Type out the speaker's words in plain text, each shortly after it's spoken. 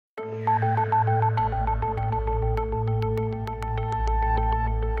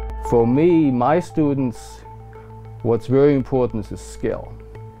For me, my students, what's very important is skill,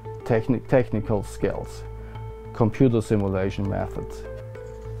 technical skills, computer simulation methods.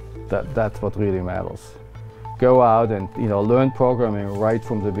 That's what really matters. Go out and learn programming right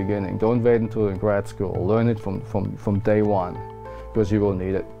from the beginning. Don't wait until in grad school. Learn it from day one, because you will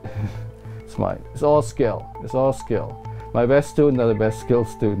need it. It's all skill. It's all skill. My best students are the best skilled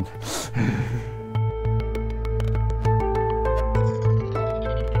student.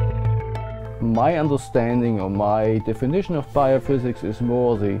 My understanding or my definition of biophysics is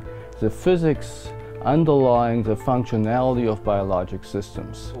more the physics underlying the functionality of biologic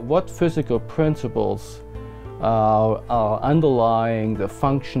systems. What physical principles are underlying the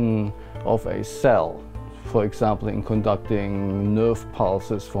function of a cell, for example, in conducting nerve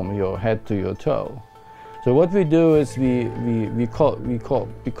pulses from your head to your toe. So what we do is we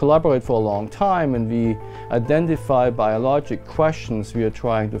collaborate for a long time, and we identify biologic questions we are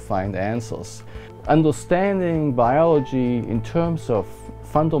trying to find answers. Understanding biology in terms of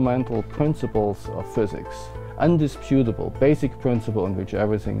fundamental principles of physics, undisputable, basic principle on which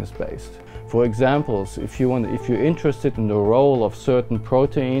everything is based. For example, if you're interested in the role of certain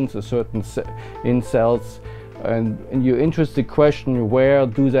proteins or in cells, and you're interested in the question, where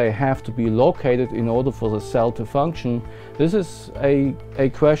do they have to be located in order for the cell to function, this is a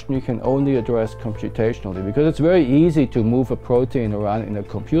question you can only address computationally, because it's very easy to move a protein around in a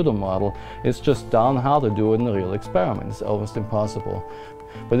computer model. It's just darn hard to do it in a real experiment. It's almost impossible.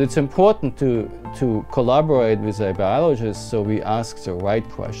 But it's important to collaborate with a biologist, so we ask the right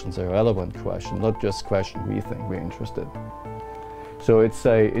questions, the relevant questions, not just questions we think we're interested in. So it's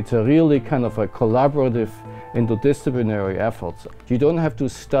a really kind of a collaborative, interdisciplinary effort. You don't have to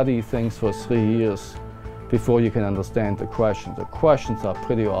study things for 3 years before you can understand the questions. The questions are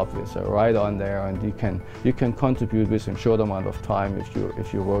pretty obvious. They're right on there, and you can contribute within a short amount of time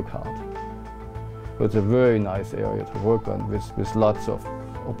if you work hard. So it's a very nice area to work on with lots of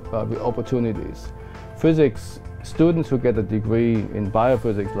opportunities. Physics students who get a degree in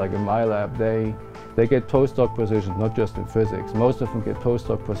biophysics, like in my lab, they get postdoc positions not just in physics. Most of them get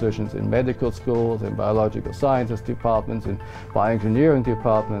postdoc positions in medical schools, in biological sciences departments, in bioengineering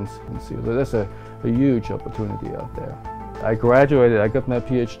departments. So there's a huge opportunity out there. I graduated, I got my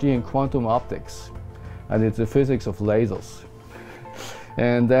PhD in quantum optics, and it's the physics of lasers.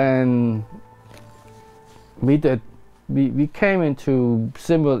 And then we came into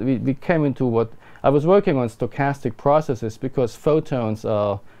what I was working on, stochastic processes, because photons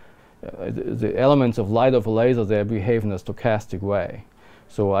are the elements of light of a laser. They behave in a stochastic way.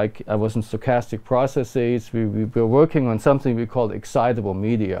 So I was in stochastic processes. We were working on something we called excitable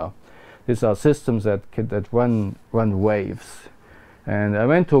media. These are systems that run waves. And I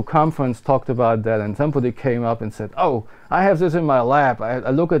went to a conference, talked about that, and somebody came up and said, "Oh, I have this in my lab. I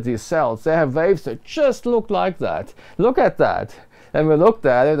look at these cells. They have waves that just look like that. Look at that." And we looked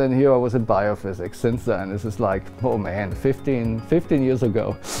at it, and here I was in biophysics since then. This is like, oh man, 15 years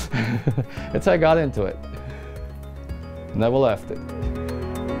ago. That's how I got into it. Never left it.